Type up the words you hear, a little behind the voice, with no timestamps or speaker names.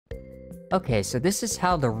Okay, so this is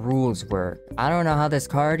how the rules work. I don't know how this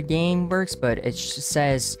card game works, but it just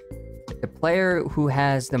says the player who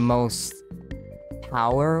has the most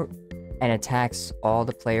power and attacks all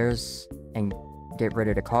the players and get rid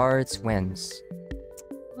of the cards wins.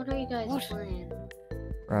 What are you guys playing?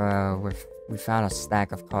 We found a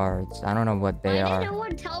stack of cards. I don't know what they Why are. didn't no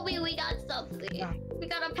one tell me we got something? We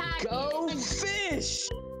got a package. Go fish!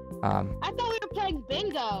 I thought we were playing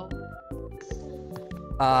bingo.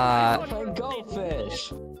 Playing Go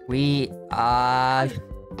Fish. We,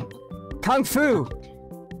 Kung Fu!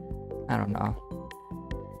 I don't know.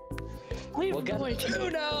 We'll get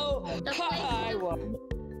Uno! Hi!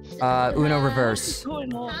 Uno reverse.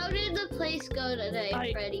 How did the place go today,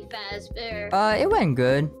 Freddy Fazbear? It went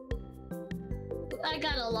good. I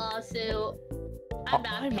got a lawsuit. I'm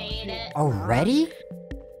not paying it. Already?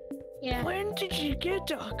 Yeah. When did you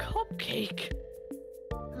get a cupcake?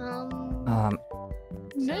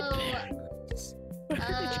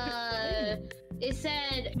 It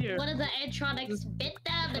said one of the animatronics bit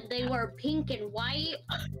them and they were pink and white.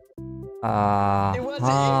 It was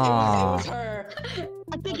her.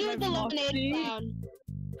 I think it was the lemonade clown.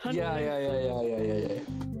 Yeah.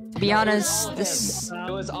 To be honest, this...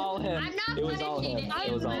 It was all him. I'm not It was all him.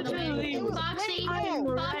 It was all him.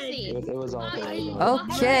 Foxy. It was all him.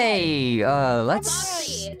 Okay,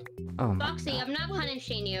 let's... Oh my Foxy, I'm not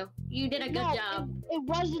punishing you. You did a good job. It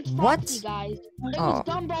wasn't Foxy, What? guys. It was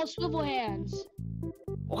Gumball Swivel Hands.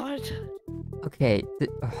 What? Okay,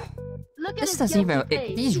 Look at this his doesn't guilty even...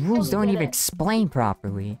 face. these He rules totally don't did even it. explain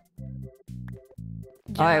properly.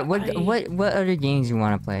 Yeah, Alright, what other games you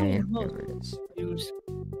want to play?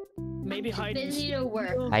 Maybe hide and Busy seek. to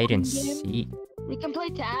work. Hide and seek. We can play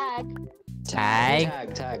tag.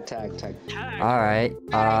 Tag? Tag. Alright,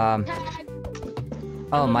 Tag.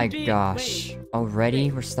 oh my Wait. gosh.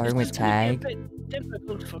 Already? We're starting with This is gonna tag? be a bit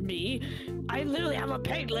difficult for me. I literally have a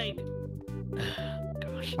peg leg.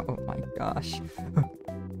 Gosh. Oh my gosh.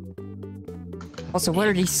 Also, what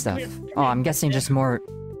are these stuff? Oh, I'm guessing just more...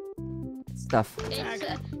 stuff.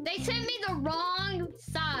 They sent me the wrong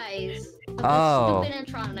size. Of Oh. Stupid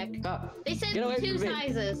animatronic. They sent Get away two from me.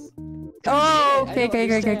 sizes. Oh, I okay.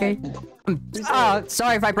 don't understand. Oh,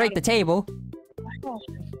 sorry if I break the table.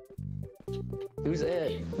 Who's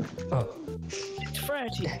it? It's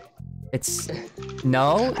Freddy. It's...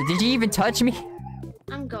 No? Did you even touch me?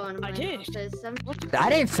 I'm going to my I did. office. I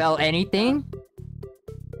didn't feel anything.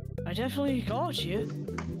 I definitely got you.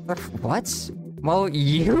 What? Well,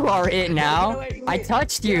 you are it now. Wait, I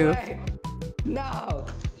touched you. No!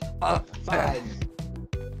 Fine.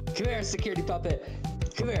 Come here, security puppet.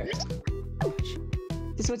 Come here.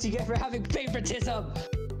 This is what you get for having favoritism.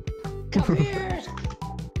 Come here!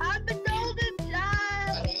 I'm the golden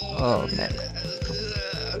child. Oh, man.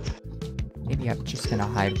 Maybe I'm just gonna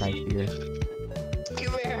hide right here.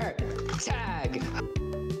 Come here! Tag!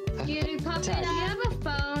 Cutie Puppet, do you have a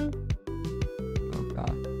phone? Oh,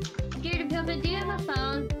 God. Cutie Puppet, do you have a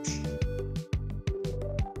phone?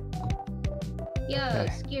 Yo,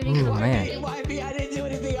 Cutie Ooh, Puppet. man. Why me? I didn't do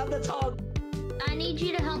anything. I'm the top. I need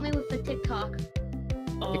you to help me with the TikTok.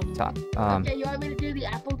 TikTok. Okay, you want me to do the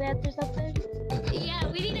apple dance or something? Yeah,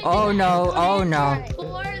 we need to Oh, do no. that Oh, no.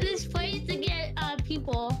 for this place to get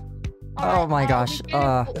people. Oh my gosh,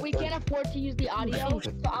 we can't afford to use the audio,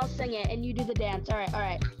 so I'll sing it and you do the dance.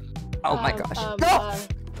 Alright. Oh my gosh. No!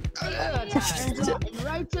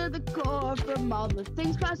 Right to the core from all the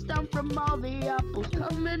things passed down from all the apples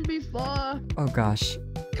coming before. Oh gosh.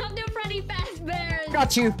 Come to Freddy Fazbear.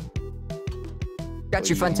 Got you! Got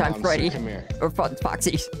you, Fun Time Freddy. Come here. Or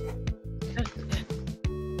Foxy.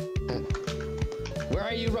 Where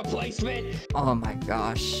are you, replacement? Oh my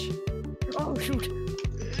gosh. Oh shoot.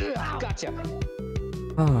 Gotcha.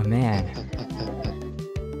 Oh man.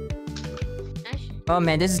 Oh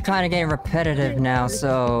man, this is kind of getting repetitive now,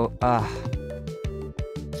 so,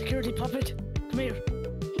 Security puppet, come here.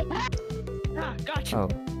 Got you. Oh.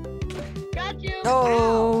 Got you.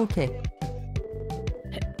 Oh, okay.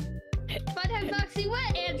 Funtime Foxy,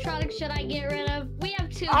 what animatronic should I get rid of? We have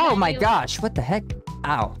two. Oh my menus. gosh, what the heck?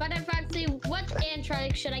 Ow. Funtime Foxy, what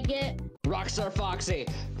animatronic should I get? Rockstar Foxy.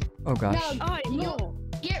 Oh gosh. I know.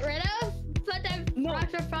 Get rid of? Funtime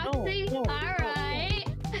Rockstar Foxy? no. Alright.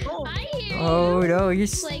 No. I hear you. Oh no, you're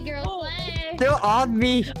Play girl play. still on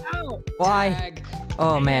me. Ow. Why? Tag.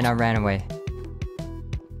 Oh man, I ran away.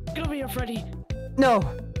 Get over here, Freddy. No.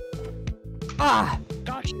 Ah.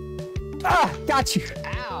 Got you. Ah, got you.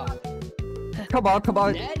 Ow. Come on, come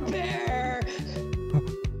on. Ned Bear.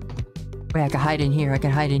 Wait, I can hide in here. I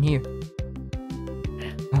can hide in here.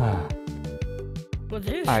 Well,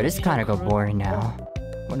 this Alright, this kind of go boring now.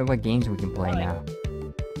 Wonder what games we can play now.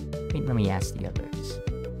 let me ask the others.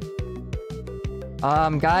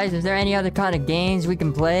 Guys, is there any other kind of games we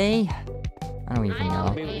can play? I don't even I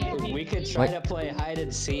know. don't We could try What? to play hide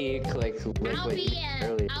and seek, like I'll be it.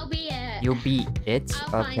 earlier. I'll be it. You'll beat it?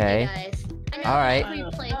 I'll find you Okay. guys. I know Alright. we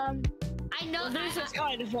play. I know. Well, this is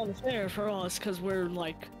kind of unfair for us because we're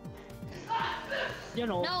like, you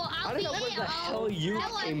know. No, I'll I be don't know where it. the hell you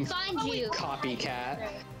I'll came find you. copycat.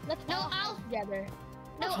 Let's No, all I'll. together.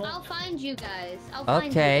 No, I'll find you guys. I'll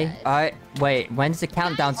find Okay. you guys. Alright. Wait, when's the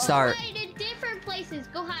countdown Guys, start? Go hide in different places.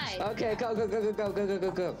 Go hide. Okay, go.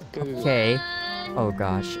 Okay. One. Oh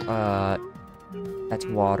gosh. That's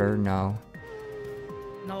water. No.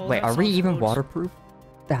 No, Wait, that's are we not even food. waterproof?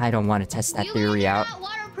 I don't want to test that You theory guys out. are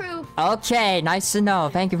not waterproof. Okay, nice to know.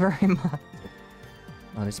 Thank you very much.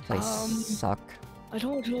 Oh, this place suck. I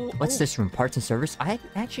don't know. What's oh, this room? Parts and service? I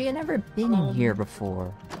never been in here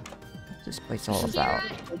before. What's this place all about?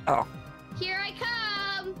 Oh, Here I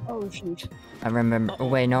come. Oh shoot. I remember. Oh Uh-oh.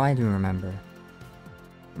 wait, no, I do remember.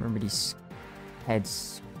 I remember these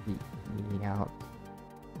heads speaking out.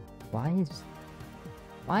 Why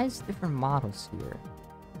is different models here?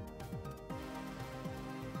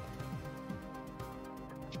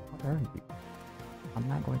 What are you? I'm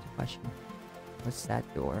not going to question. What's that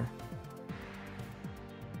door?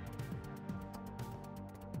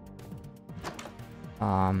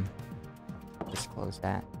 Just close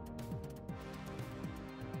that.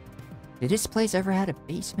 Did this place ever had a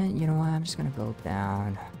basement? You know what? I'm just gonna go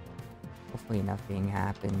down. Hopefully nothing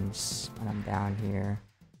happens when I'm down here.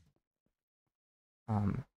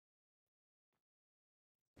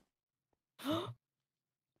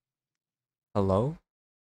 Hello?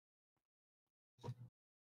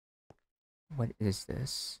 What is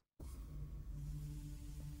this?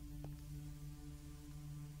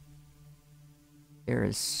 There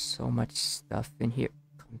is so much stuff in here.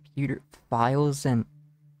 Computer files and...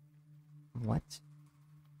 What?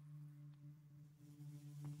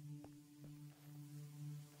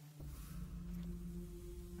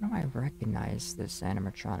 How do I recognize this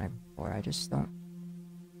animatronic before? I just don't...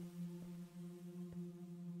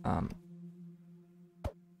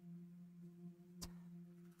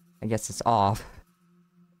 I guess it's off.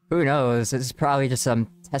 Who knows? It's probably just some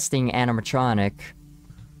testing animatronic.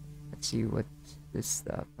 Let's see what this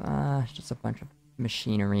stuff. It's just a bunch of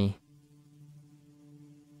machinery.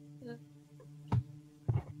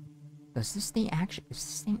 Does this thing actually... Is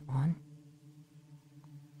this thing on?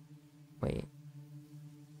 Wait.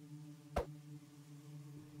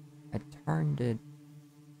 I turned it...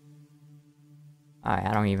 Alright,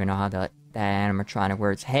 I don't even know how that animatronic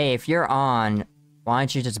works. Hey, if you're on, why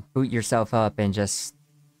don't you just boot yourself up and just...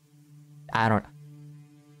 I don't...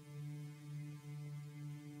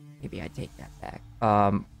 Maybe I take that back.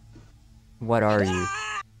 What are you?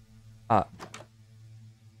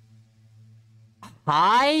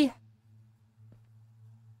 Hi?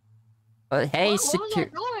 Hey, What was secure...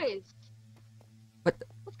 that noise? What the...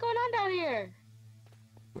 What's going on down here?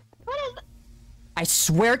 What is that? I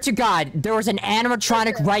swear to God, there was an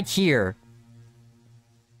animatronic right here.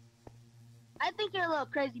 I think you're a little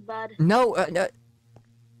crazy, bud. No, no.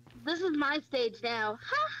 This is my stage now.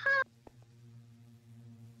 Ha ha!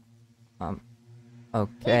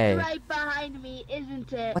 Okay. It's right behind me,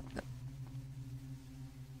 isn't it? What the?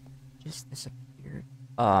 Just disappeared.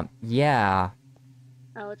 Yeah.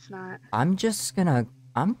 Oh, it's not. I'm just gonna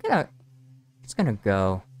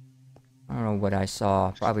go. I don't know what I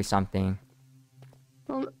saw. Probably something.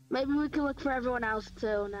 Well, maybe we can look for everyone else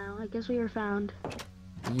too now. I guess we were found.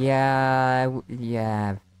 Yeah,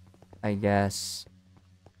 yeah, I guess.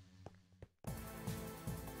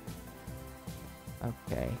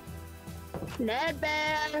 Okay. Ned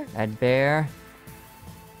Bear! Ed Bear?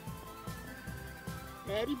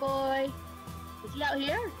 Neddy boy! Is he out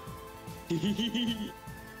here?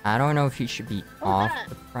 I don't know if he should be Oh, off that.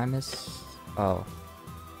 the premise. Oh.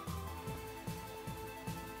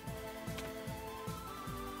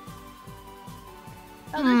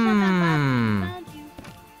 Oh, there's Hmm. found you.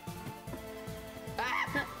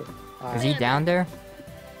 Is he down there?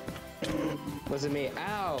 Was it me?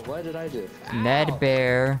 Ow! What did I do? Ow. Ned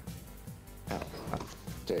Bear. Ow. How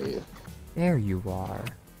dare you? There you are.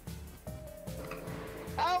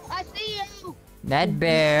 Oh, I see you! Ned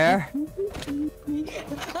Bear.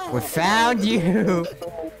 We found you.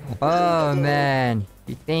 Oh man.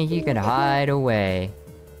 You think you can hide away?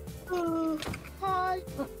 Hi!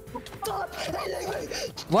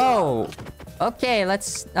 Whoa. Okay,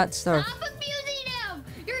 let's not start. Stop abusing him!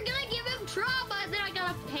 You're gonna give him trauma, and then I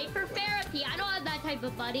gotta pay for therapy. I don't have that type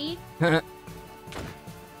of buddy. Okay.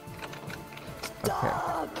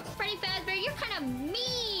 Freddy Fazbear, you're kind of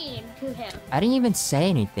mean to him. I didn't even say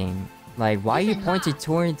anything. Like, why are you pointed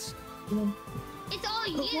towards... It's all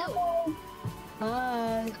you.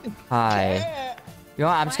 Hi. Yo,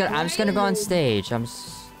 I'm just gonna go on stage. I'm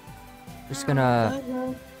just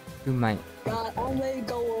gonna do my...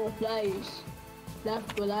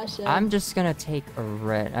 That's what I said. I'm just gonna take a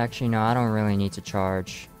red. Actually, no, I don't really need to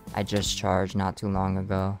charge. I just charged not too long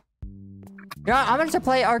ago. Yeah, I'm gonna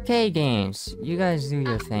play arcade games. You guys do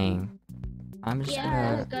your thing. I'm just Let's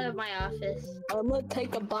gonna... go to my office. I'm gonna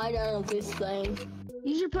take a bite out of this thing.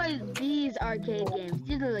 You should play these arcade games.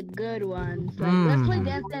 These are the good ones. Like, let's play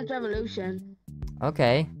Dance Dance Revolution.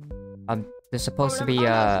 Okay. There's supposed to be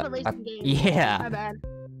that's the racing game. yeah. My bad.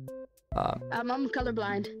 I'm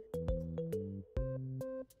colorblind.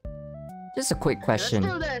 Just a quick question.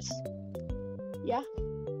 Let's do this. Yeah.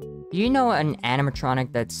 Do you know an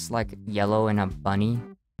animatronic that's like yellow and a bunny?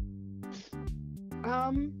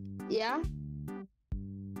 Yeah.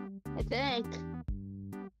 I think.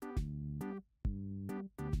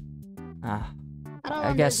 Ah. I don't I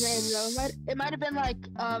remember guess... his name though. It might have been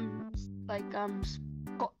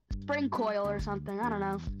Spring Coil or something. I don't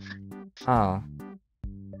know. Oh.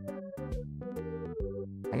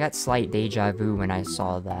 I got slight deja vu when I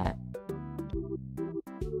saw that.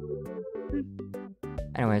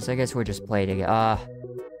 Anyways, I guess we'll just play together.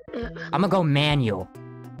 I'm gonna go manual.